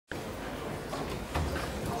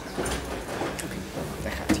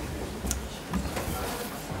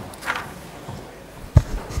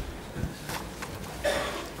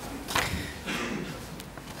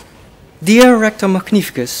Dear Rector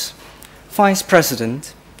Magnificus, Vice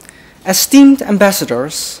President, esteemed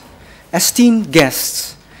ambassadors, esteemed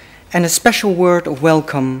guests, and a special word of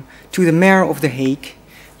welcome to the Mayor of The Hague,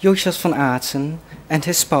 Josias van Aartsen, and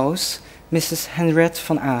his spouse, Mrs. Henriette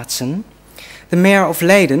van Aartsen, the Mayor of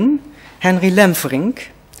Leiden, Henry Lemverink,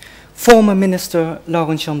 former Minister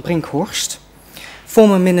Laurens-Jan Brinkhorst,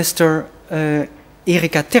 former Minister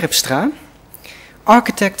Erika Terpstra,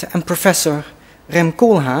 architect and professor Rem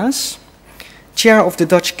Koolhaas, chair of the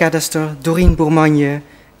Dutch Cadaster Doreen Bourmagne,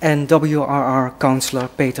 and WRR councillor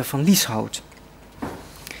Peter van Lieshout.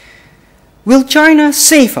 Will China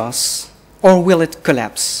save us, or will it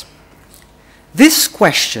collapse? This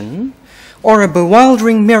question, or a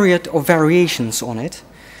bewildering myriad of variations on it,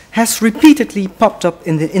 has repeatedly popped up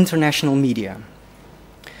in the international media.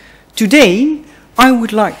 Today, I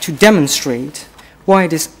would like to demonstrate why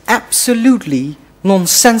it is absolutely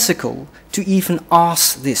nonsensical to even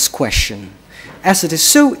ask this question, as it is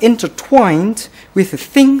so intertwined with the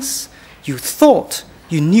things you thought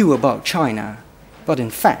you knew about China, but in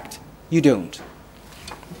fact, you don't.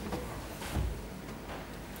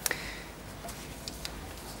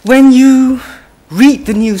 When you read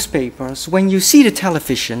the newspapers, when you see the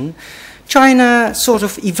television, China sort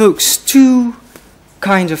of evokes two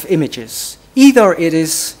kinds of images. Either it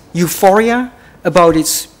is euphoria about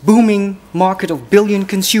its booming market of billion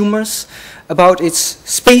consumers, about its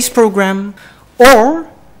space program, or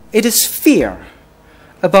it is fear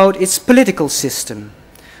about its political system,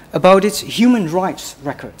 about its human rights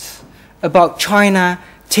records, about China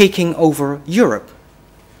taking over Europe.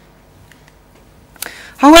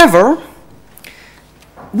 However,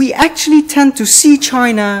 we actually tend to see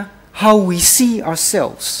China how we see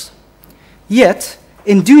ourselves. Yet,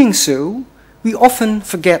 in doing so, we often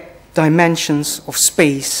forget dimensions of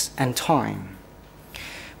space and time.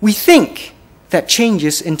 We think that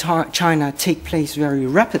changes in China take place very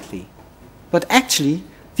rapidly, but actually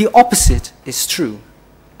the opposite is true.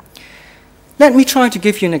 Let me try to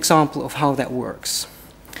give you an example of how that works.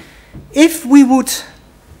 If we would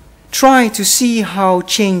try to see how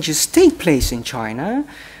changes take place in China,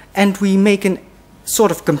 and we make a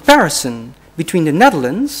sort of comparison between the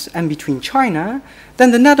Netherlands and between China,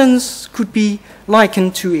 then the Netherlands could be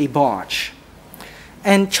likened to a barge,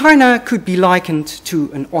 and China could be likened to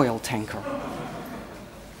an oil tanker.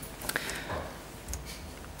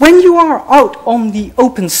 When you are out on the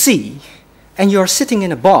open sea and you are sitting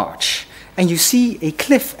in a barge and you see a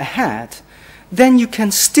cliff ahead, then you can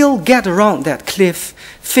still get around that cliff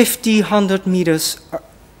 50, 100 meters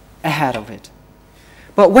ahead of it.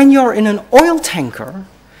 But when you're in an oil tanker,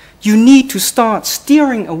 you need to start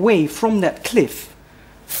steering away from that cliff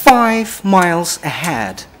 5 miles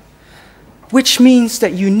ahead, which means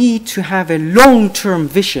that you need to have a long-term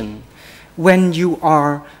vision when you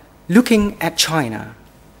are looking at China.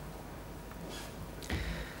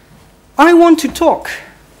 I want to talk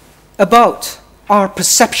about our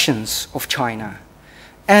perceptions of China,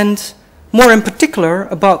 and more in particular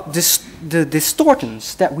about the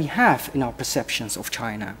distortions that we have in our perceptions of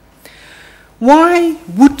China. Why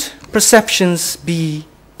would perceptions be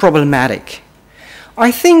problematic?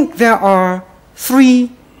 I think there are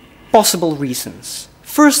 3 possible reasons.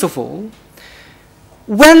 First of all,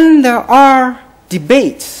 when there are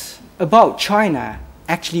debates about China,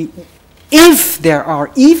 actually, if there are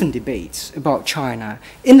even debates about China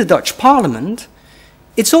in the Dutch Parliament,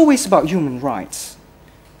 it's always about human rights.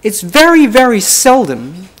 It's very, very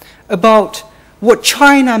seldom about what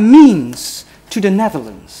China means to the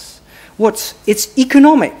Netherlands, what its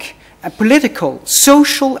economic, political,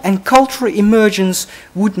 social and cultural emergence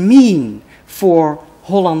would mean for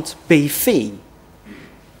Holland BV.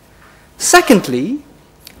 Secondly,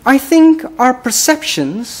 I think our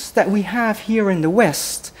perceptions that we have here in the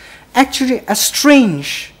West actually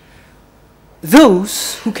estrange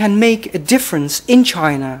those who can make a difference in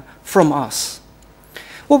China from us.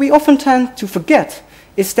 What we often tend to forget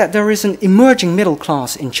is that there is an emerging middle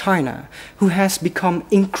class in China who has become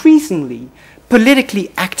increasingly politically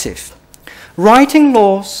active, writing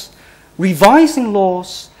laws, revising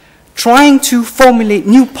laws, trying to formulate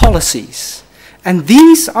new policies. And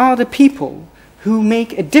these are the people who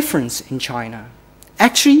make a difference in China.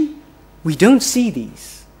 Actually, we don't see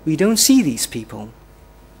these. We don't see these people.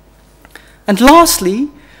 And lastly,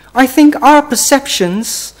 I think our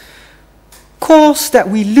perceptions cause that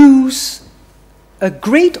we lose a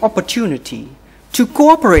great opportunity to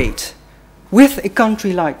cooperate with a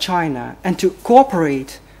country like China and to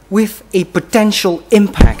cooperate with a potential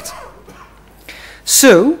impact.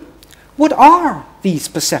 So, what are these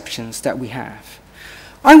perceptions that we have?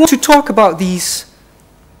 I want to talk about these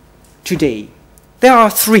today. There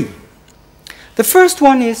are 3. The first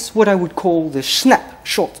one is what I would call the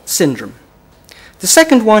snapshot syndrome. The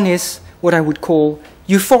second one is what I would call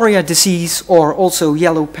euphoria disease, or also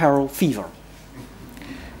yellow peril fever.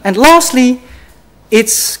 And lastly,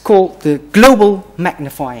 it's called the global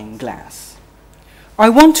magnifying glass. I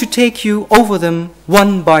want to take you over them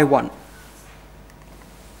one by one.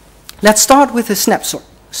 Let's start with the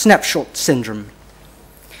snapshot syndrome.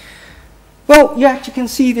 Well, you actually can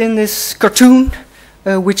see it in this cartoon,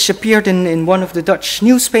 which appeared in one of the Dutch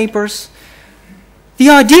newspapers. The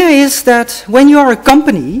idea is that when you are a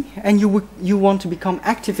company and you want to become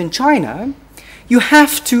active in China, you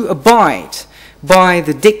have to abide by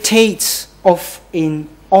the dictates of an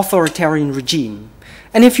authoritarian regime.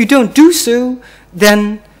 And if you don't do so,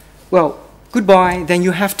 then, well, goodbye, then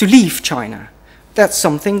you have to leave China. That's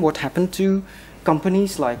something what happened to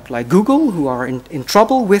companies like Google, who are in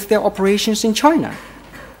trouble with their operations in China.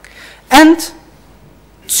 And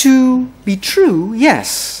to be true,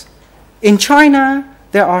 yes, in China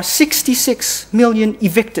there are 66 million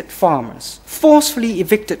evicted farmers, forcefully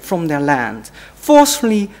evicted from their land,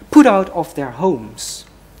 forcefully put out of their homes.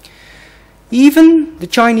 Even the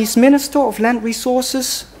Chinese Minister of Land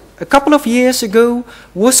Resources a couple of years ago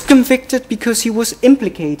was convicted because he was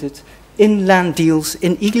implicated in land deals,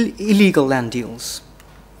 in illegal land deals.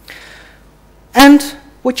 And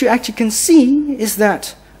what you actually can see is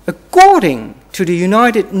that according to the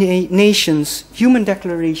United Nations Human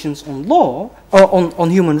Declarations on Law, or on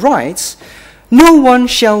human rights, no one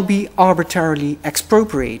shall be arbitrarily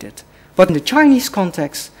expropriated. But in the Chinese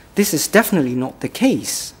context, this is definitely not the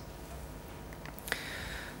case.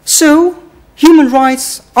 So, human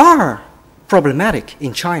rights are problematic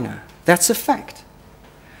in China. That's a fact.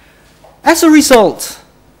 As a result,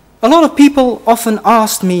 a lot of people often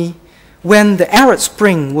asked me, when the Arab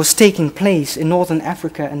Spring was taking place in Northern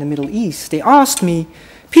Africa and the Middle East, they asked me,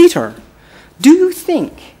 Peter, do you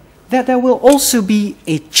think that there will also be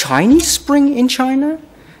a Chinese Spring in China?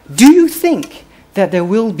 Do you think that there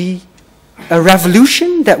will be a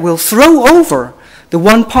revolution that will throw over the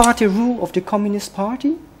one-party rule of the Communist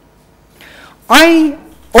Party? I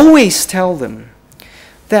always tell them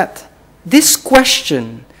that this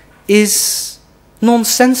question is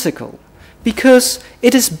nonsensical, because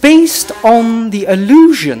it is based on the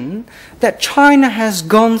illusion that China has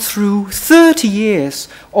gone through 30 years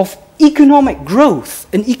of economic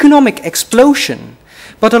growth, an economic explosion.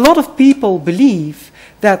 But a lot of people believe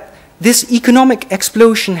that this economic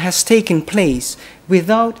explosion has taken place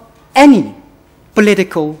without any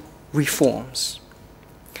political reforms.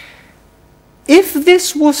 If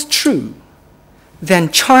this was true,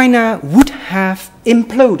 then China would have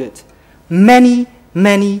imploded many,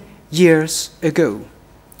 many years ago.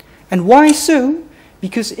 And why so?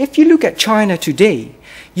 Because if you look at China today,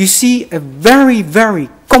 you see a very, very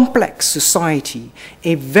complex society,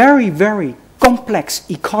 a very, very complex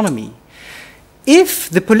economy. If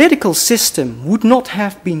the political system would not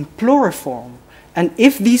have been pluriform, and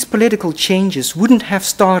if these political changes wouldn't have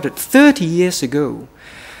started 30 years ago,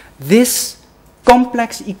 this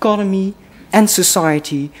complex economy and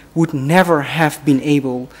society would never have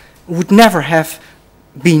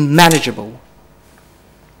been manageable.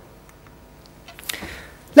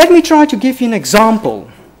 Let me try to give you an example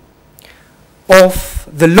of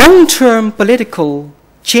the long-term political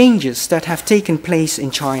changes that have taken place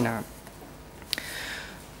in China.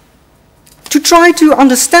 To try to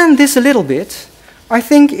understand this a little bit, I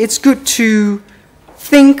think it's good to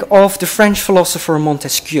think of the French philosopher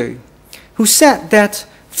Montesquieu, who said that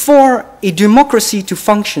for a democracy to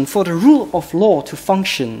function, for the rule of law to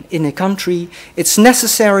function in a country, it's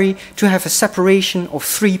necessary to have a separation of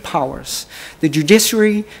three powers: the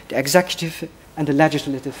judiciary, the executive, and the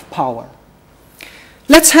legislative power.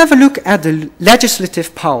 Let's have a look at the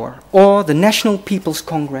legislative power, or the National People's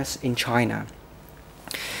Congress in China.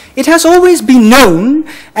 It has always been known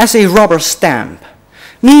as a rubber stamp,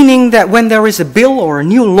 meaning that when there is a bill or a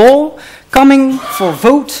new law coming for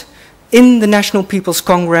vote in the National People's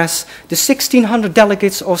Congress, the 1,600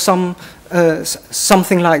 delegates or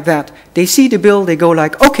something like that, they see the bill, they go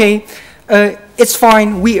like, okay, it's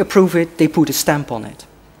fine, we approve it, they put a stamp on it.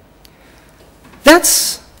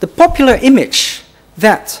 That's the popular image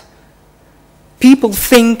that people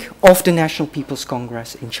think of the National People's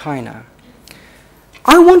Congress in China.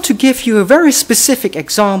 I want to give you a very specific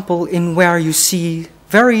example in where you see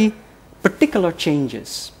very particular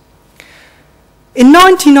changes. In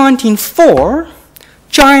 1994,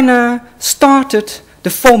 China started the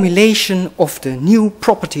formulation of the new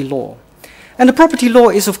property law. And the property law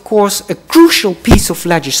is, of course, a crucial piece of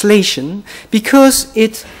legislation because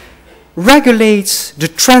it regulates the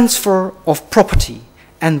transfer of property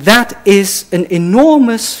And that is an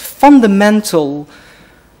enormous fundamental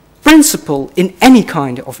principle in any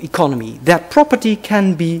kind of economy, that property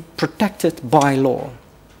can be protected by law.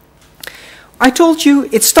 I told you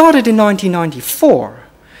it started in 1994,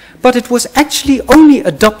 but it was actually only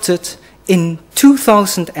adopted in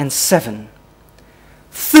 2007,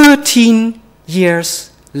 13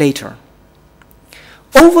 years later.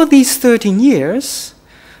 Over these 13 years,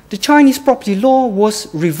 the Chinese property law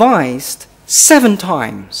was revised 7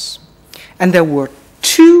 times, and there were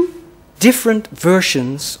 2 different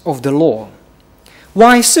versions of the law.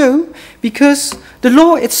 Why so? Because the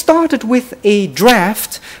law, it started with a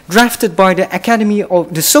draft drafted by the Academy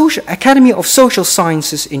of Social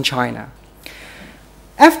Sciences in China.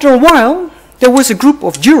 After a while, there was a group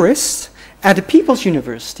of jurists at the People's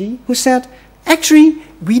University who said, actually,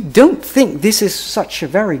 we don't think this is such a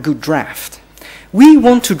very good draft. We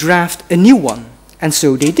want to draft a new one, and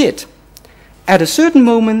so they did. At a certain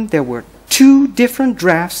moment, there were 2 different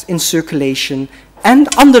drafts in circulation and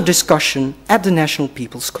under discussion at the National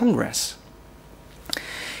People's Congress.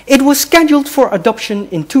 It was scheduled for adoption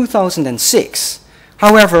in 2006.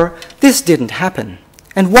 However, this didn't happen.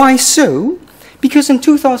 And why so? Because in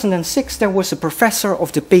 2006 there was a professor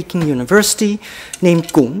of the Peking University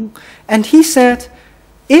named Gong, and he said,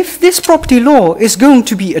 if this property law is going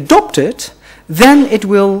to be adopted, then it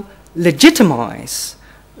will legitimize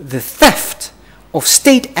the theft of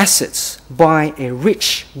state assets by a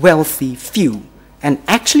rich, wealthy few. And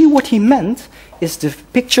actually what he meant is the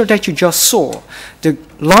picture that you just saw, the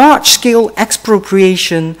large-scale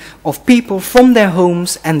expropriation of people from their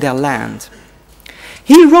homes and their land.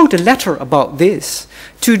 He wrote a letter about this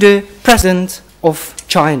to the President of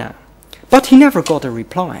China, but he never got a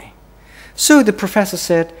reply. So the professor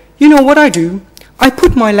said, you know what I do? I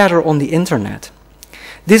put my letter on the internet.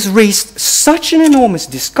 This raised such an enormous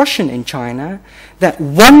discussion in China that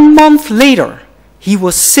 1 month later he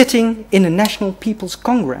was sitting in the National People's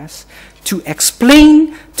Congress to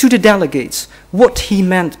explain to the delegates what he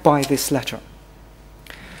meant by this letter.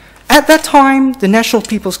 At that time, the National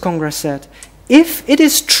People's Congress said, if it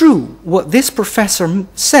is true what this professor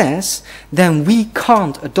says, then we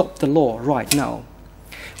can't adopt the law right now.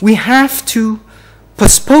 We have to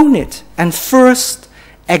postpone it and first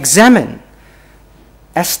examine,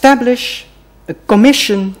 establish a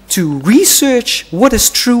commission to research what is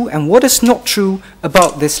true and what is not true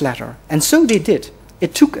about this letter. And so they did.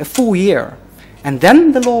 It took a full year. And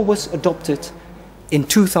then the law was adopted in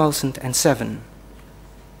 2007.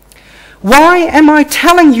 Why am I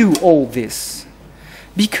telling you all this?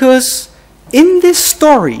 Because in this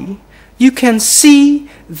story, you can see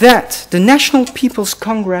that the National People's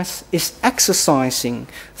Congress is exercising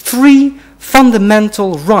 3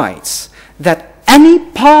 fundamental rights that any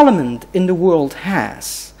parliament in the world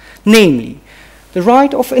has, namely the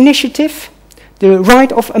right of initiative, the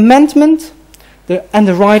right of amendment, and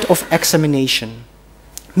the right of examination.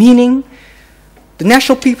 Meaning, the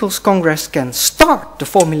National People's Congress can start the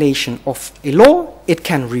formulation of a law, it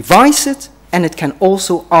can revise it, and it can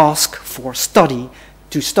also ask for study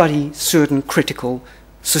to study certain critical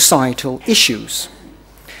societal issues.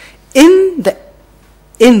 In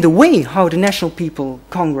the way how the National People's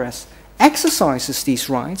Congress exercises these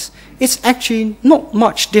rights, it's actually not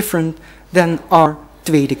much different than our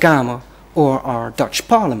Tweede Kamer or our Dutch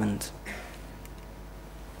Parliament.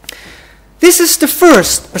 This is the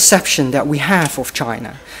first perception that we have of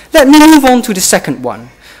China. Let me move on to the second one,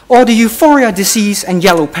 or the euphoria disease and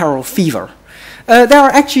yellow peril fever. There are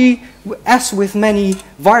actually, as with many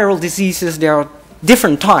viral diseases, there are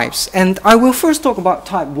different types, and I will first talk about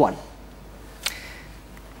type 1.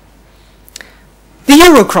 The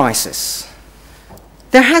euro crisis.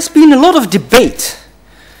 There has been a lot of debate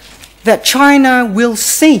that China will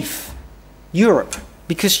save Europe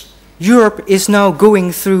because Europe is now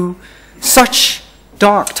going through such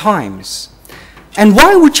dark times. And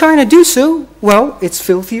why would China do so? Well, it's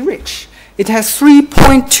filthy rich. It has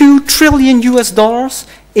 3.2 trillion US dollars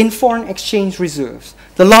in foreign exchange reserves,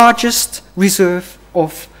 the largest reserve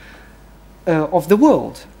of the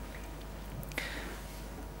world.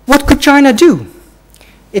 What could China do?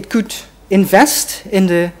 It could invest in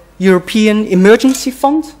the European Emergency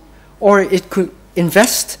Fund, or it could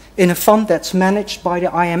invest in a fund that's managed by the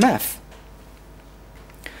IMF.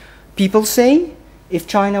 People say, if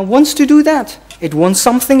China wants to do that, it wants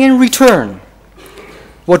something in return.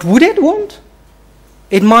 What would it want?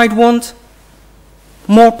 It might want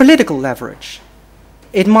more political leverage.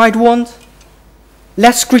 It might want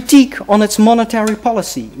less critique on its monetary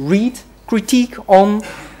policy. Read critique on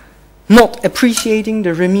not appreciating the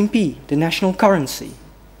renminbi, the national currency.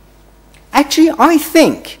 Actually, I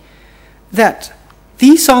think that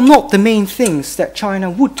these are not the main things that China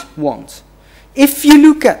would want. If you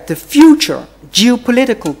look at the future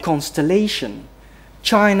geopolitical constellation,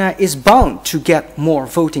 China is bound to get more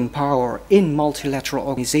voting power in multilateral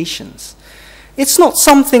organizations. It's not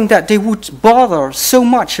something that they would bother so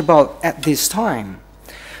much about at this time.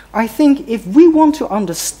 I think if we want to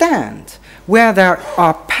understand where there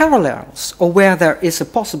are parallels or where there is a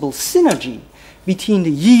possible synergy between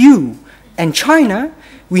the EU and China,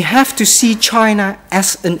 we have to see China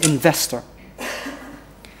as an investor.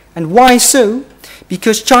 And why so?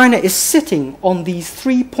 Because China is sitting on these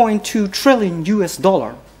 3.2 trillion US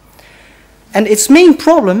dollar. And its main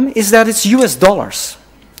problem is that it's US dollars.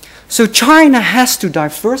 So China has to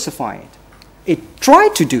diversify it. It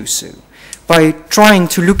tried to do so by trying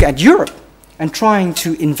to look at Europe and trying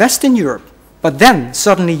to invest in Europe. But then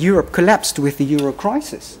suddenly Europe collapsed with the euro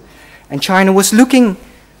crisis. And China was looking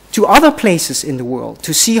to other places in the world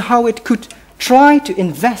to see how it could try to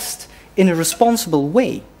invest in a responsible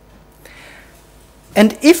way.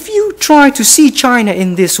 And if you try to see China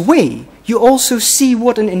in this way, you also see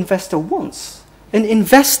what an investor wants. An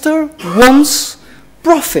investor wants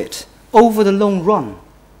profit over the long run.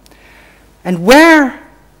 And where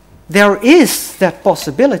there is that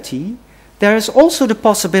possibility, there is also the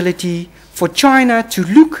possibility for China to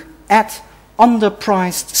look at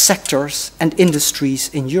underpriced sectors and industries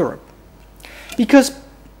in Europe. Because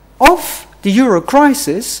of the euro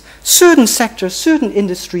crisis, certain sectors, certain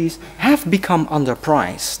industries have become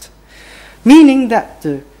underpriced, meaning that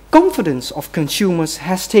the confidence of consumers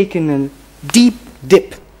has taken a deep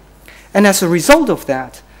dip. And as a result of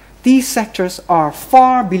that, these sectors are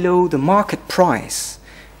far below the market price,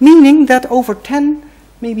 meaning that over 10,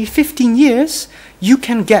 maybe 15 years, you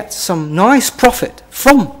can get some nice profit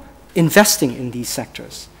from investing in these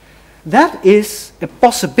sectors. That is a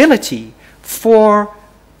possibility for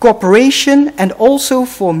cooperation and also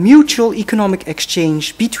for mutual economic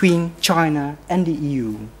exchange between China and the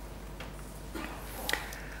EU.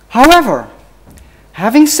 However,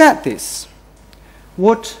 having said this,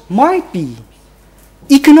 what might be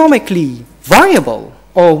economically viable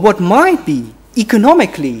or what might be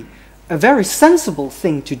economically a very sensible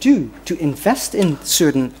thing to do to invest in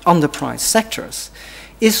certain underpriced sectors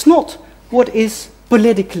is not what is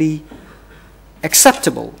politically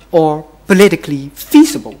acceptable or politically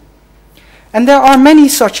feasible. And there are many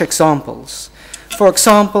such examples. For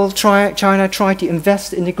example, China tried to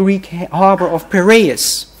invest in the Greek harbor of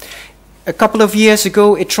Piraeus. A couple of years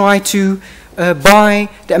ago, it tried to buy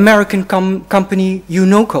the American company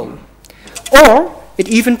Unoco. Or it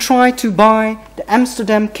even tried to buy the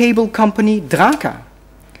Amsterdam cable company Draka.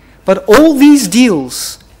 But all these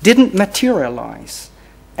deals didn't materialize.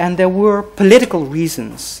 And there were political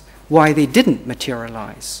reasons why they didn't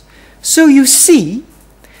materialize. So you see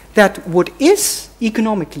that what is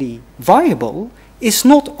economically viable is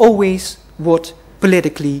not always what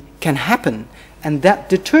politically can happen. And that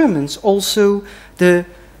determines also the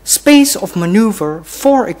space of maneuver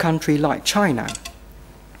for a country like China.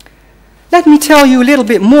 Let me tell you a little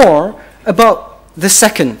bit more about the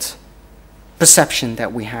second perception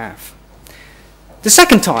that we have. The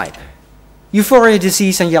second type, euphoria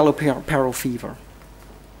disease and yellow peril fever.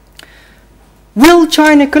 Will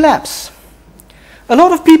China collapse? A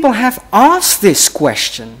lot of people have asked this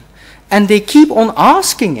question, and they keep on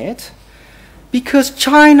asking it because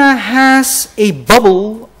China has a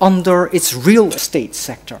bubble under its real estate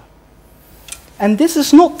sector. And this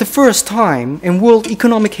is not the first time in world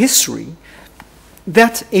economic history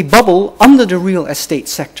that a bubble under the real estate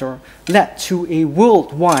sector led to a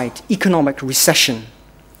worldwide economic recession.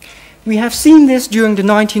 We have seen this during the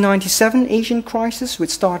 1997 Asian crisis,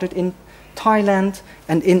 which started in Thailand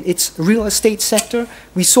and in its real estate sector.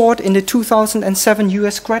 We saw it in the 2007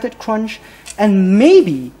 US credit crunch, and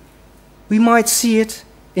maybe we might see it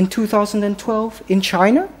in 2012 in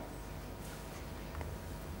China.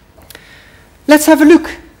 Let's have a look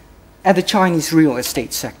at the Chinese real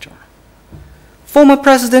estate sector. Former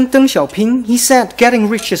President Deng Xiaoping, he said getting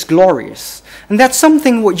rich is glorious. And that's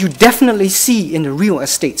something what you definitely see in the real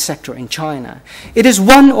estate sector in China. It is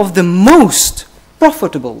one of the most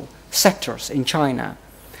profitable sectors in China.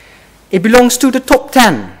 It belongs to the top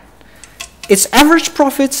 10. Its average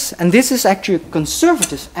profits, and this is actually a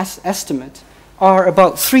conservative estimate, are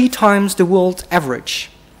about 3 times the world average.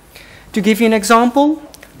 To give you an example,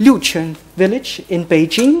 Liucheng village in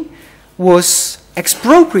Beijing was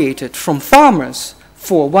expropriated from farmers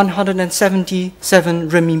for 177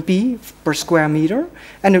 renminbi per square meter,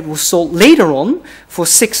 and it was sold later on for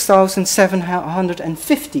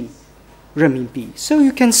 6,750 renminbi. So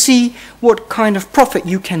you can see what kind of profit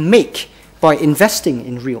you can make by investing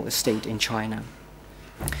in real estate in China.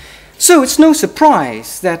 So it's no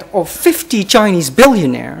surprise that of 50 Chinese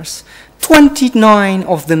billionaires, 29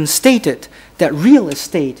 of them stated that real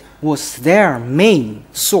estate was their main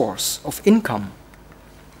source of income.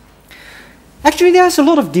 Actually, there's a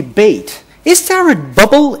lot of debate. Is there a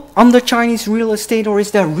bubble under Chinese real estate, or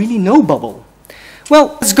is there really no bubble?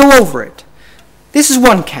 Well, let's go over it. This is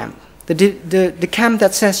one camp, the camp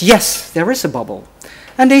that says, yes, there is a bubble.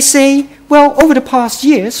 And they say, well, over the past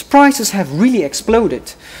years, prices have really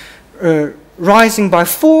exploded, rising by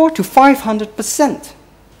 400 to 500%.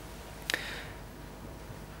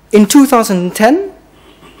 In 2010,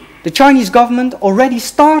 the Chinese government already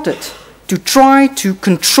started to try to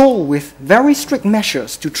control with very strict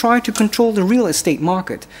measures, to try to control the real estate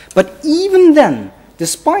market. But even then,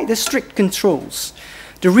 despite the strict controls,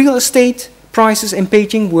 the real estate prices in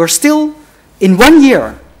Beijing were still, in 1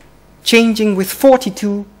 year, changing with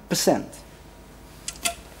 42%.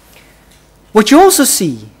 What you also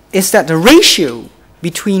see is that the ratio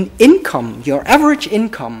between income, your average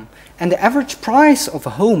income, and the average price of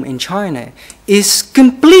a home in China is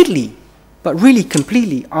completely, but really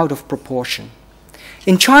completely out of proportion.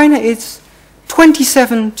 In China, it's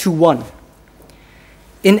 27 to 1.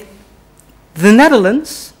 In the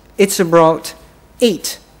Netherlands, it's about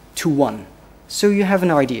 8 to 1. So you have an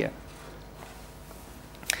idea.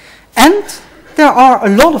 And there are a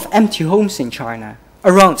lot of empty homes in China,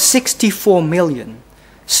 around 64 million.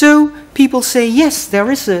 So people say, yes, there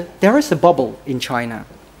is a bubble in China.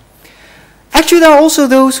 Actually, there are also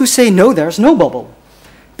those who say, no, there's no bubble,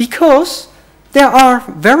 because there are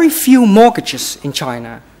very few mortgages in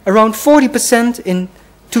China, around 40% in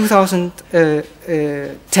 2010,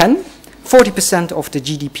 40% of the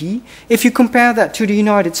GDP. If you compare that to the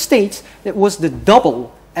United States, that was the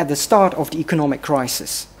double at the start of the economic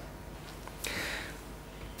crisis.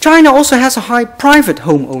 China also has a high private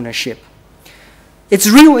home ownership. Its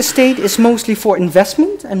real estate is mostly for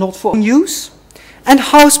investment and not for use. And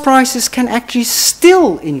house prices can actually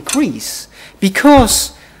still increase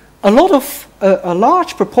because a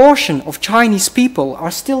large proportion of Chinese people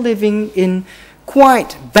are still living in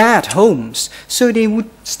quite bad homes. So they would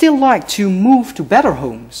still like to move to better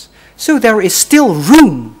homes. So there is still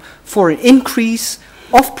room for an increase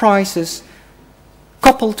of prices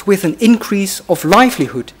coupled with an increase of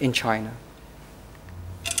livelihood in China.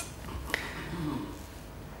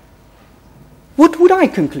 What would I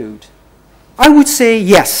conclude? I would say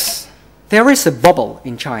yes, there is a bubble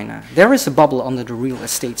in China. There is a bubble under the real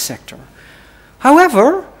estate sector.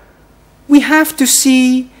 However, we have to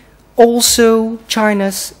see also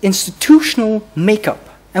China's institutional makeup.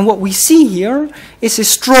 And what we see here is a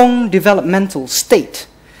strong developmental state.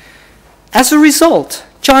 As a result,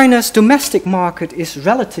 China's domestic market is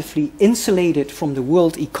relatively insulated from the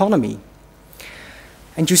world economy.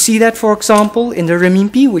 And you see that, for example, in the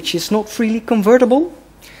renminbi, which is not freely convertible.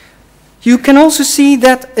 You can also see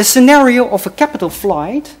that a scenario of a capital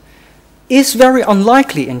flight is very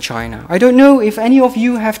unlikely in China. I don't know if any of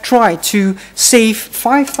you have tried to save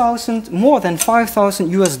more than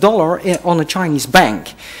 5,000 US dollar on a Chinese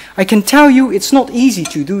bank. I can tell you it's not easy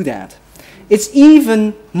to do that. It's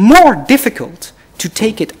even more difficult to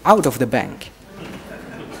take it out of the bank.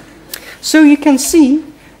 So you can see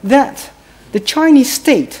that the Chinese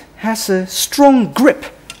state has a strong grip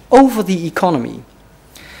over the economy.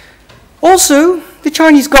 Also, the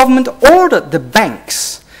Chinese government ordered the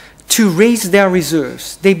banks to raise their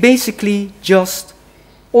reserves. They basically just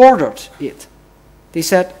ordered it. They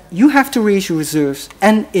said, you have to raise your reserves,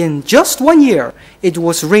 and in just 1 year, it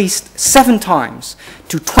was raised 7 times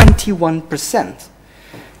to 21%.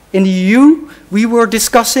 In the EU, we were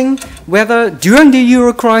discussing whether during the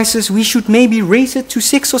euro crisis we should maybe raise it to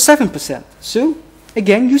 6 or 7%. So,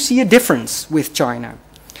 again, you see a difference with China.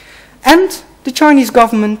 And the Chinese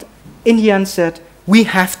government in the end said, we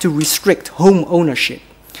have to restrict home ownership.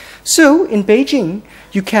 So, in Beijing,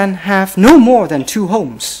 you can have no more than 2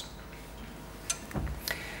 homes.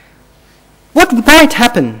 What might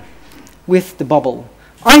happen with the bubble?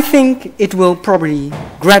 I think it will probably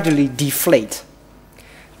gradually deflate.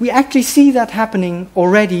 We actually see that happening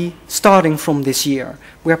already starting from this year,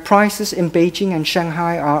 where prices in Beijing and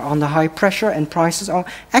Shanghai are under high pressure and prices are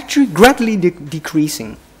actually gradually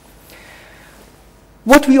decreasing.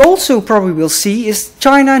 What we also probably will see is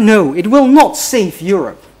China, no, it will not save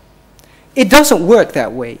Europe. It doesn't work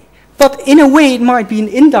that way. But in a way, it might be an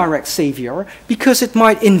indirect savior because it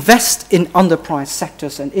might invest in underpriced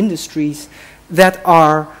sectors and industries that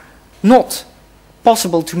are not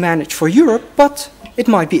possible to manage for Europe, but it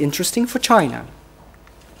might be interesting for China.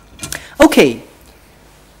 Okay,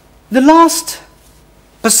 the last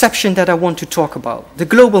perception that I want to talk about, the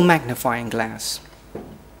global magnifying glass.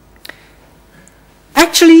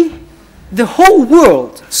 Actually, the whole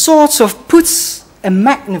world sort of puts a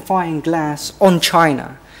magnifying glass on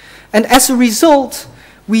China. And as a result,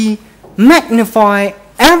 we magnify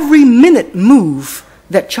every minute move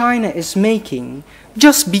that China is making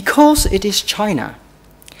just because it is China.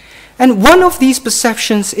 And one of these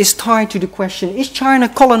perceptions is tied to the question, is China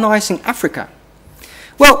colonizing Africa?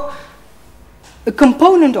 Well, a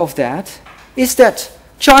component of that is that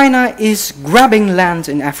China is grabbing land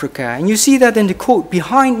in Africa. And you see that in the quote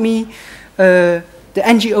behind me. The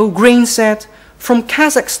NGO Grain said, from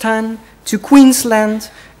Kazakhstan to Queensland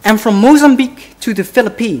and from Mozambique to the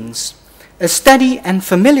Philippines, a steady and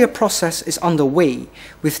familiar process is underway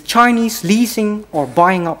with Chinese leasing or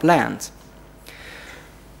buying up land.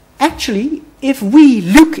 Actually, if we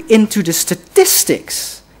look into the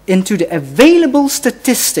statistics, into the available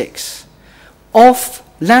statistics of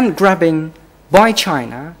land grabbing by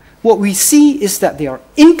China, what we see is that they are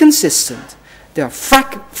inconsistent, they are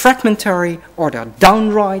fragmentary, or they are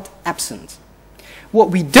downright absent. What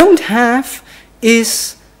we don't have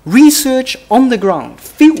is research on the ground,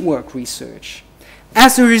 fieldwork research.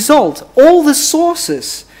 As a result, all the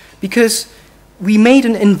sources, because we made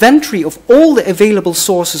an inventory of all the available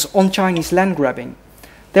sources on Chinese land grabbing,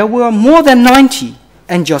 there were more than 90,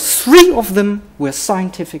 and just 3 of them were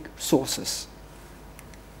scientific sources.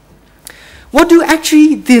 What do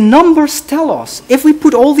actually the numbers tell us? If we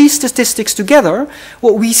put all these statistics together,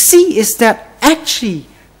 what we see is that actually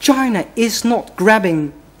China is not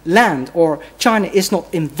grabbing land, or China is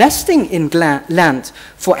not investing in land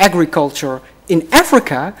for agriculture in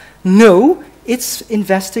Africa. No, it's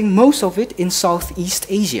investing most of it in Southeast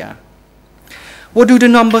Asia. What do the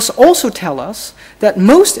numbers also tell us? That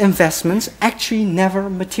most investments actually never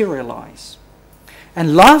materialize.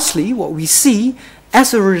 And lastly, what we see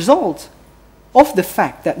as a result of the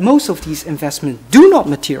fact that most of these investments do not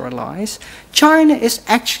materialize, China is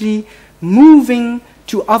actually moving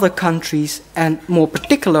to other countries, and more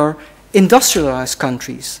particular industrialized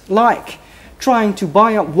countries, like trying to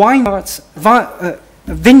buy up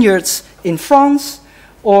vineyards in France,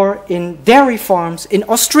 or in dairy farms in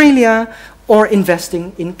Australia, or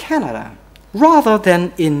investing in Canada, rather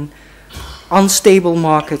than in unstable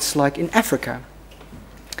markets like in Africa.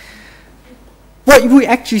 What we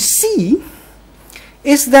actually see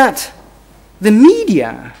is that the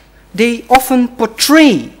media, they often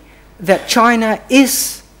portray that China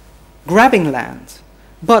is grabbing land,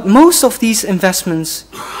 but most of these investments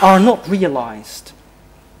are not realized.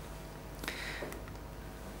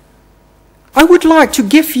 I would like to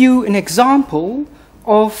give you an example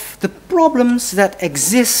of the problems that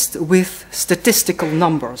exist with statistical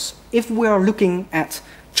numbers if we are looking at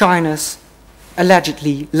China's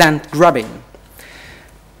allegedly land grabbing.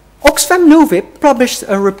 Oxfam Novib published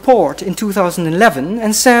a report in 2011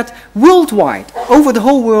 and said worldwide, over the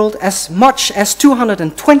whole world, as much as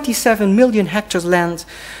 227 million hectares land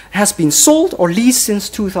has been sold or leased since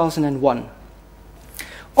 2001.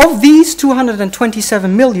 Of these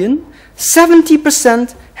 227 million,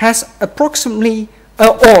 70% has approximately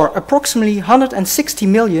 160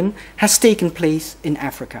 million has taken place in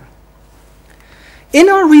Africa. In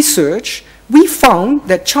our research, we found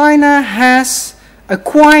that China has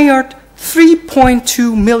acquired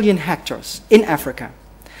 3.2 million hectares in Africa.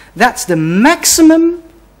 That's the maximum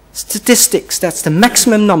statistics, that's the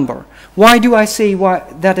maximum number. Why do I say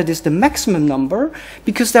that it is the maximum number?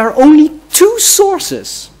 Because there are only 2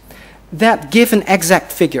 sources that give an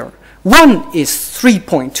exact figure. One is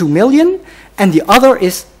 3.2 million and the other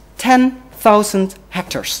is 10,000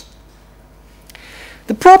 hectares.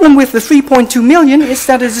 The problem with the 3.2 million is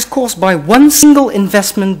that it is caused by one single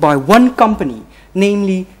investment by one company,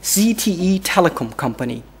 namely ZTE Telecom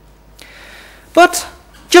Company. But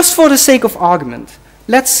just for the sake of argument,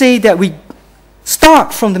 let's say that we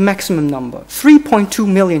start from the maximum number,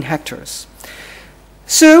 3.2 million hectares.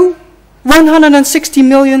 So 160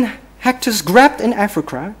 million hectares grabbed in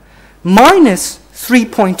Africa minus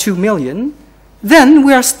 3.2 million, then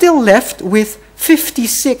we are still left with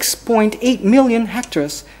 56.8 million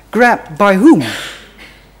hectares grabbed by whom?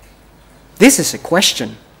 This is a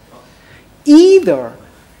question. Either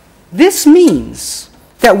this means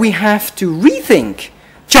that we have to rethink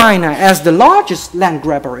China as the largest land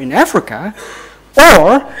grabber in Africa,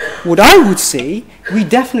 or what I would say, we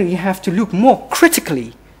definitely have to look more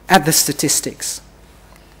critically at the statistics.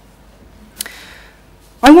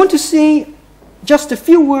 I want to say just a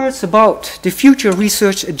few words about the future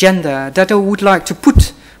research agenda that I would like to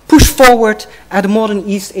push forward at the Modern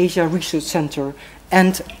East Asia Research Center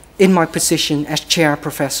and in my position as Chair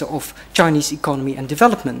Professor of Chinese Economy and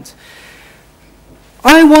Development.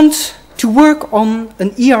 I want to work on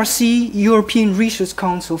an ERC, European Research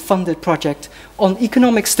Council funded project on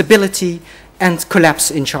economic stability and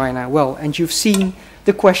collapse in China. Well, and you've seen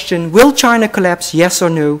the question, will China collapse, yes or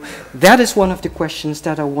no? That is one of the questions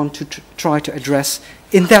that I want to try to address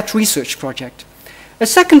in that research project. A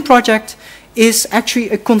second project is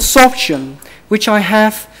actually a consortium which I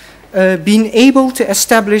have been able to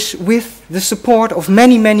establish with the support of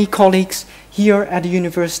many, many colleagues here at the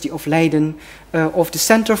University of Leiden, of the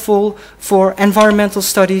Center for Environmental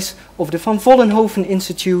Studies, of the Van Vollenhoven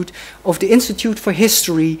Institute, of the Institute for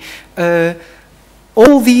History.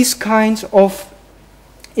 All these kinds of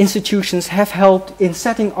institutions have helped in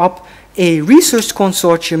setting up a research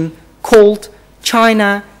consortium called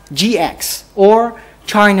China GX, or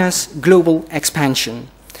China's Global Expansion.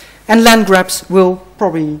 And land grabs will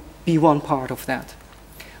probably be one part of that.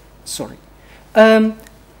 Sorry.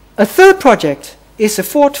 A third project is a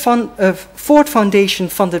Ford Foundation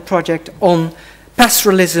funded project on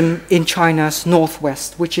pastoralism in China's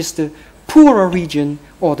northwest, which is the poorer region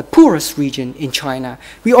or the poorest region in China.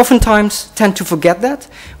 We oftentimes tend to forget that.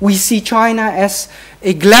 We see China as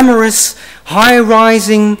a glamorous,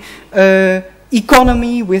 high-rising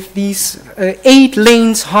economy with these 8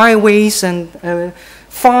 lanes highways and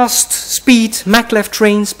fast-speed maglev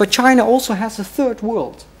trains, but China also has a third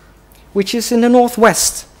world, which is in the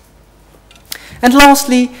northwest. And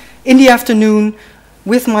lastly, in the afternoon,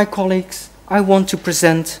 with my colleagues, I want to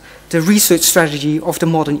present the research strategy of the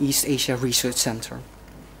Modern East Asia Research Center.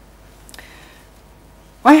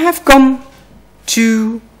 I have come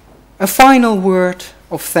to a final word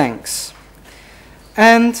of thanks.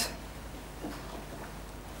 And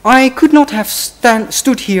I could not have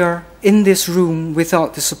stood here in this room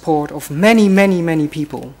without the support of many, many, many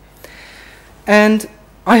people. And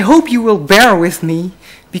I hope you will bear with me,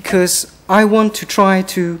 because I want to try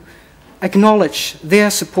to acknowledge their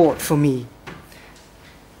support for me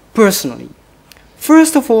personally.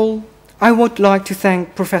 First of all, I would like to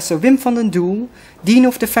thank Professor Wim van den Doel, Dean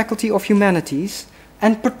of the Faculty of Humanities,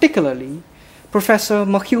 and particularly Professor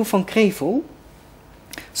Michiel van Krevel,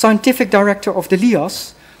 Scientific Director of the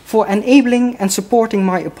LIAS, for enabling and supporting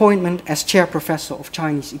my appointment as Chair Professor of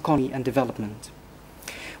Chinese Economy and Development.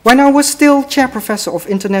 When I was still Chair Professor of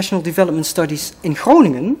International Development Studies in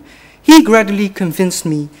Groningen, he gradually convinced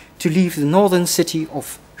me to leave the northern city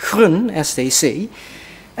of Grun, as they say,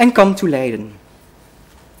 and come to Leiden.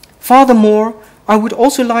 Furthermore, I would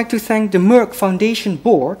also like to thank the MEARC Foundation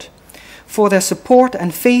Board for their support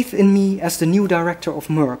and faith in me as the new director of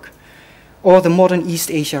MEARC, or the Modern East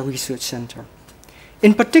Asia Research Center.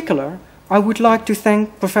 In particular, I would like to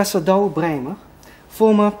thank Professor Douwe Breimer,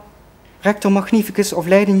 former Rector Magnificus of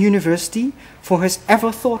Leiden University, for his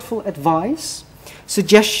ever thoughtful advice,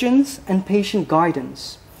 suggestions and patient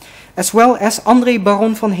guidance, as well as André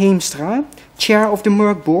Baron van Heemstra, Chair of the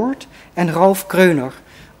MEARC Board, and Ralf Kreuner,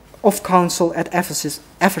 of Council at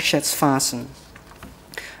Everschetsvasen.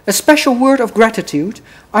 A special word of gratitude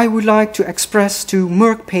I would like to express to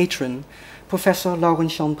MEARC patron, Professor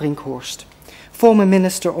Laurens-Jan Brinkhorst, former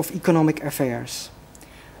Minister of Economic Affairs.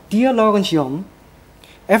 Dear Laurens-Jan,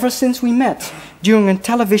 ever since we met during a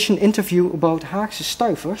television interview about Haagse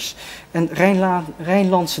stuivers and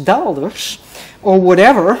Rijnlandse daalders, or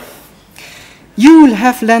whatever, you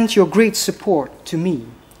have lent your great support to me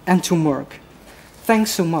and to MEARC.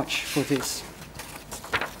 Thanks so much for this.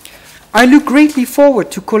 I look greatly forward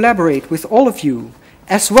to collaborate with all of you,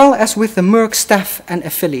 as well as with the MEARC staff and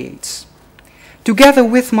affiliates. Together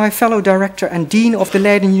with my fellow director and dean of the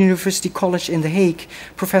Leiden University College in The Hague,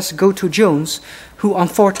 Professor Goto Jones, who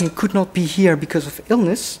unfortunately could not be here because of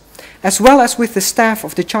illness, as well as with the staff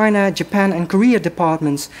of the China, Japan and Korea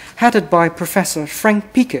departments headed by Professor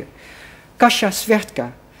Frank Pieke, Kasia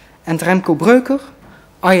Svertka and Remco Breuker,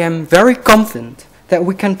 I am very confident that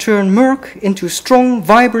we can turn MEARC into a strong,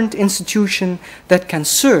 vibrant institution that can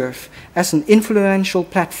serve as an influential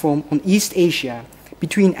platform on East Asia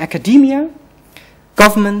between academia,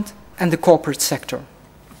 government and the corporate sector.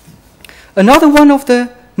 Another one of the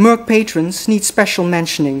MEARC patrons needs special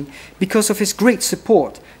mentioning because of his great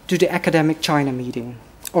support to the Academic China Meeting,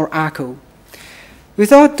 or ACO.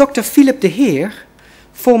 Without Dr. Philip de Heer,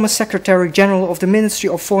 former Secretary General of the Ministry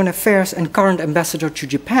of Foreign Affairs and current Ambassador to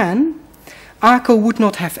Japan, ACO would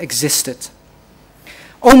not have existed.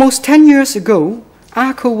 Almost 10 years ago,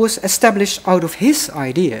 ACO was established out of his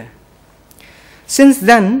idea. Since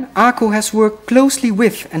then, ACO has worked closely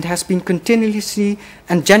with and has been continuously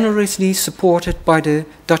and generously supported by the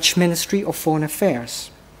Dutch Ministry of Foreign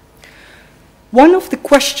Affairs. One of the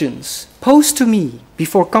questions posed to me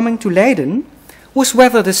before coming to Leiden was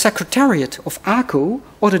whether the Secretariat of ACO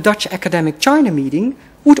or the Dutch Academic China Meeting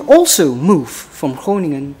would also move from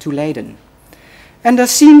Groningen to Leiden. And there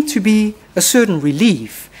seemed to be a certain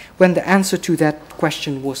relief when the answer to that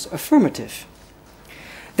question was affirmative.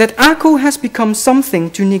 That ACO has become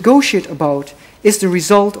something to negotiate about is the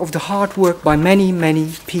result of the hard work by many,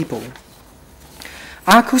 many people.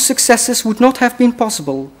 ACO's successes would not have been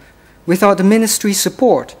possible without the ministry's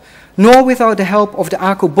support, nor without the help of the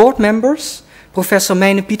ACO board members, Professor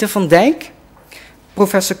Meine Pieter van Dijk,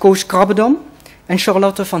 Professor Koos Krabbedam, and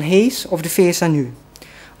Charlotte van Hees of the VSNU.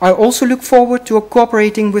 I also look forward to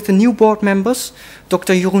cooperating with the new board members,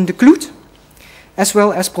 Dr. Jeroen de Kloet, as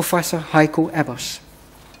well as Professor Heiko Ebbers.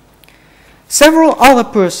 Several other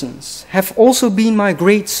persons have also been my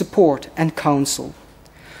great support and counsel,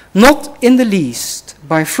 not in the least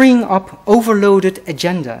by freeing up overloaded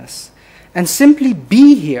agendas and simply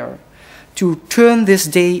be here to turn this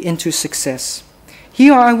day into success.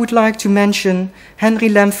 Here I would like to mention Henry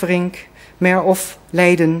Lemferink, Mayor of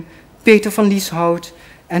Leiden, Peter van Lieshout,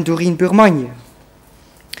 and Doreen Burmagne.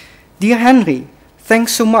 Dear Henry,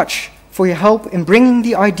 thanks so much for your help in bringing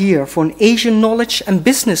the idea for an Asian Knowledge and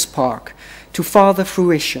Business Park to further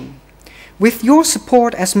fruition. With your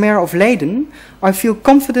support as Mayor of Leiden, I feel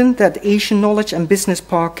confident that the Asian Knowledge and Business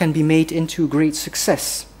Park can be made into a great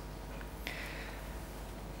success.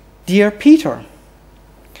 Dear Peter,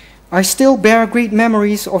 I still bear great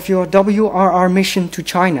memories of your WRR mission to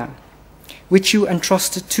China, which you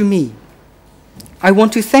entrusted to me. I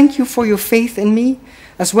want to thank you for your faith in me,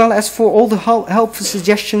 as well as for all the helpful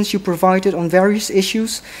suggestions you provided on various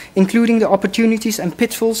issues, including the opportunities and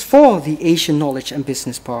pitfalls for the Asian Knowledge and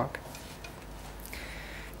Business Park.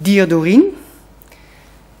 Dear Doreen,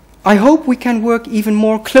 I hope we can work even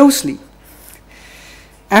more closely.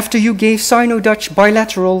 After you gave Sino-Dutch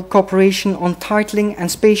bilateral cooperation on titling and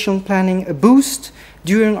spatial planning a boost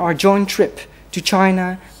during our joint trip to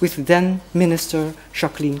China with then Minister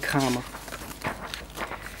Jacqueline Kramer.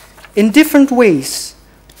 In different ways,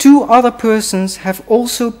 two other persons have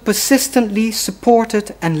also persistently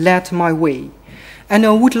supported and led my way, and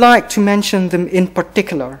I would like to mention them in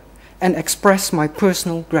particular and express my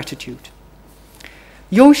personal gratitude.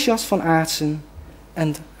 Josias van Aartsen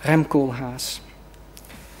and Rem Koolhaas.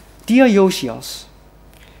 Dear Josias,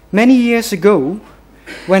 many years ago,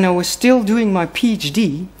 when I was still doing my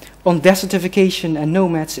PhD on desertification and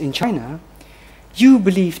nomads in China, you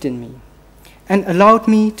believed in me and allowed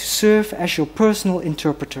me to serve as your personal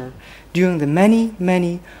interpreter during the many,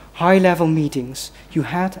 many high-level meetings you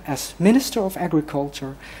had as Minister of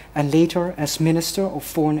Agriculture and later as Minister of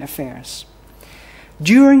Foreign Affairs.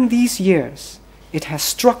 During these years, it has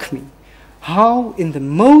struck me how in the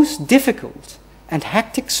most difficult and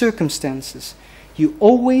hectic circumstances you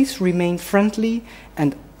always remained friendly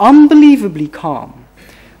and unbelievably calm,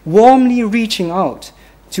 warmly reaching out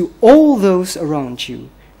to all those around you,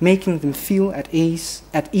 making them feel at ease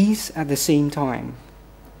at the same time.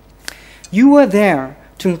 You were there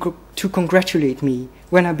to congratulate me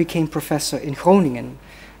when I became professor in Groningen,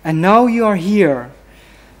 and now you are here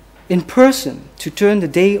in person to turn the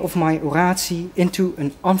day of my oratie into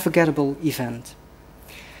an unforgettable event.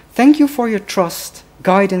 Thank you for your trust,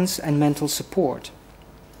 guidance, and mental support.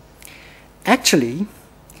 Actually,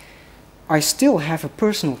 I still have a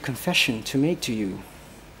personal confession to make to you.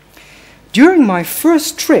 During my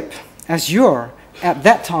first trip as your, at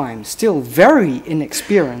that time, still very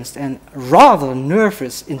inexperienced and rather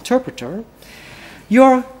nervous interpreter,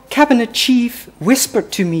 your cabinet chief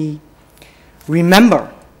whispered to me,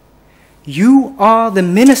 "Remember, you are the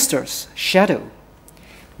minister's shadow.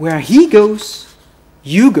 Where he goes,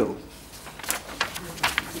 you go."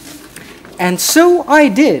 And so I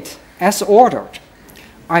did, as ordered.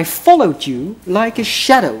 I followed you like a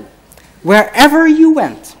shadow, wherever you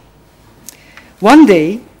went. One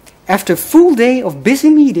day, after a full day of busy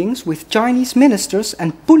meetings with Chinese ministers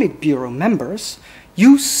and Politburo members,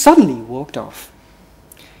 you suddenly walked off.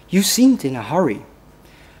 You seemed in a hurry.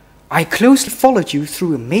 I closely followed you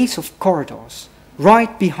through a maze of corridors,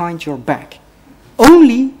 right behind your back,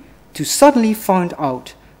 only to suddenly find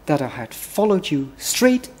out that I had followed you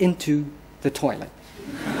straight into the toilet.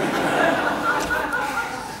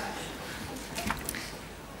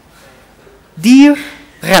 Dear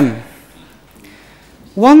Rem,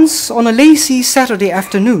 once on a lazy Saturday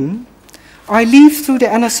afternoon, I leafed through the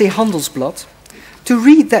NRC Handelsblad to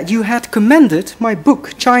read that you had commended my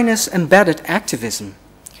book, China's Embedded Activism.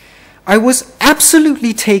 I was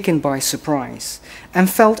absolutely taken by surprise and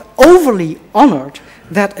felt overly honored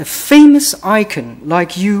that a famous icon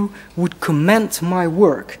like you would commend my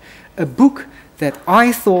work, a book that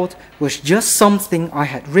I thought was just something I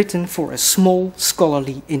had written for a small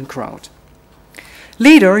scholarly in-crowd.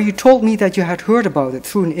 Later, you told me that you had heard about it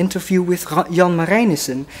through an interview with Jan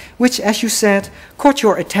Marijnissen, which, as you said, caught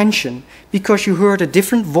your attention because you heard a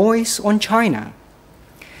different voice on China.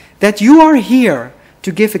 That you are here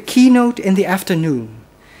to give a keynote in the afternoon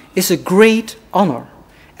is a great honor,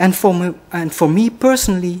 and for me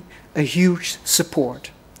personally, a huge support.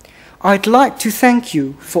 I'd like to thank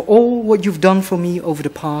you for all what you've done for me over the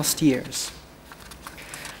past years.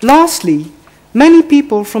 Lastly, many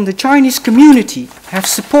people from the Chinese community have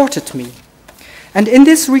supported me. And in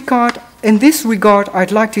this regard,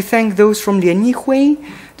 I'd like to thank those from Lianyihui,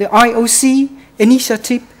 the IOC,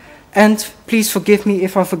 Initiative, and please forgive me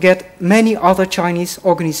if I forget many other Chinese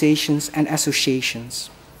organizations and associations.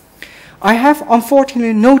 I have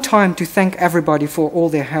unfortunately no time to thank everybody for all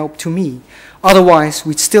their help to me, otherwise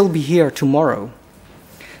we'd still be here tomorrow.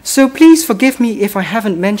 So please forgive me if I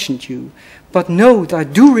haven't mentioned you, but know that I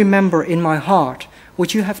do remember in my heart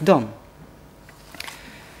what you have done.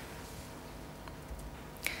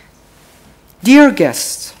 Dear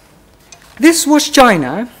guests, this was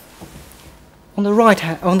China on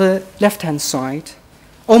the left-hand side,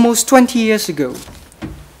 almost 20 years ago.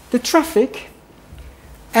 The traffic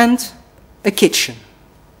and a kitchen.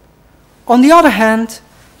 On the other hand,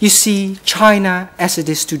 you see China as it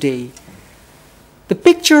is today. The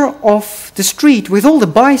picture of the street with all the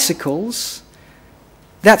bicycles,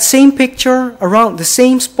 that same picture around the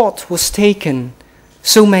same spot was taken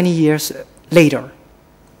so many years later.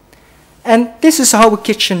 And this is how a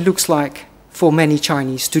kitchen looks like for many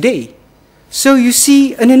Chinese today. So you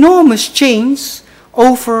see an enormous change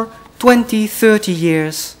over 20, 30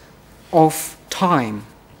 years of time.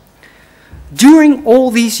 During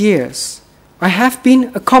all these years, I have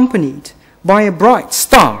been accompanied by a bright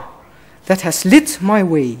star that has lit my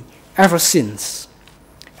way ever since.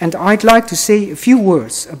 And I'd like to say a few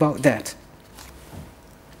words about that.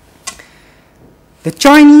 The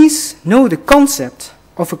Chinese know the concept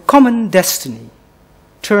of a common destiny,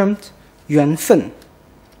 termed yuanfen.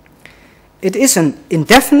 It is an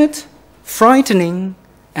indefinite, frightening,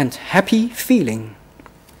 and happy feeling.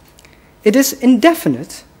 It is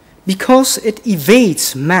indefinite because it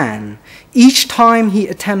evades man each time he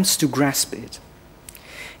attempts to grasp it.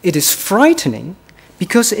 It is frightening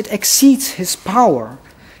because it exceeds his power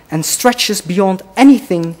and stretches beyond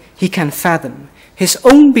anything he can fathom, his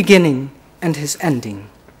own beginning and his ending.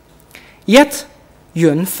 Yet,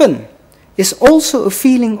 yuanfen is also a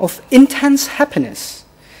feeling of intense happiness,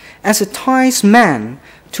 as it ties man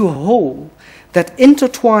to a whole that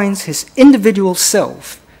intertwines his individual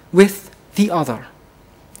self with the other.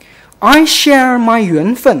 I share my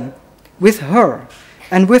yuanfen with her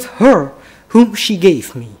and with her whom she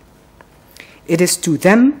gave me. It is to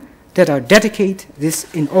them that I dedicate this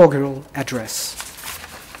inaugural address.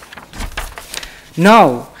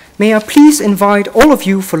 Now, may I please invite all of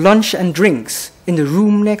you for lunch and drinks in the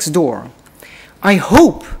room next door. I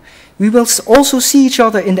hope we will also see each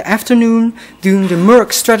other in the afternoon during the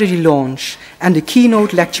MEARC strategy launch and the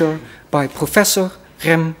keynote lecture by Professor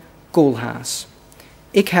Rem Koolhaas.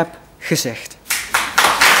 Ik heb gezegd.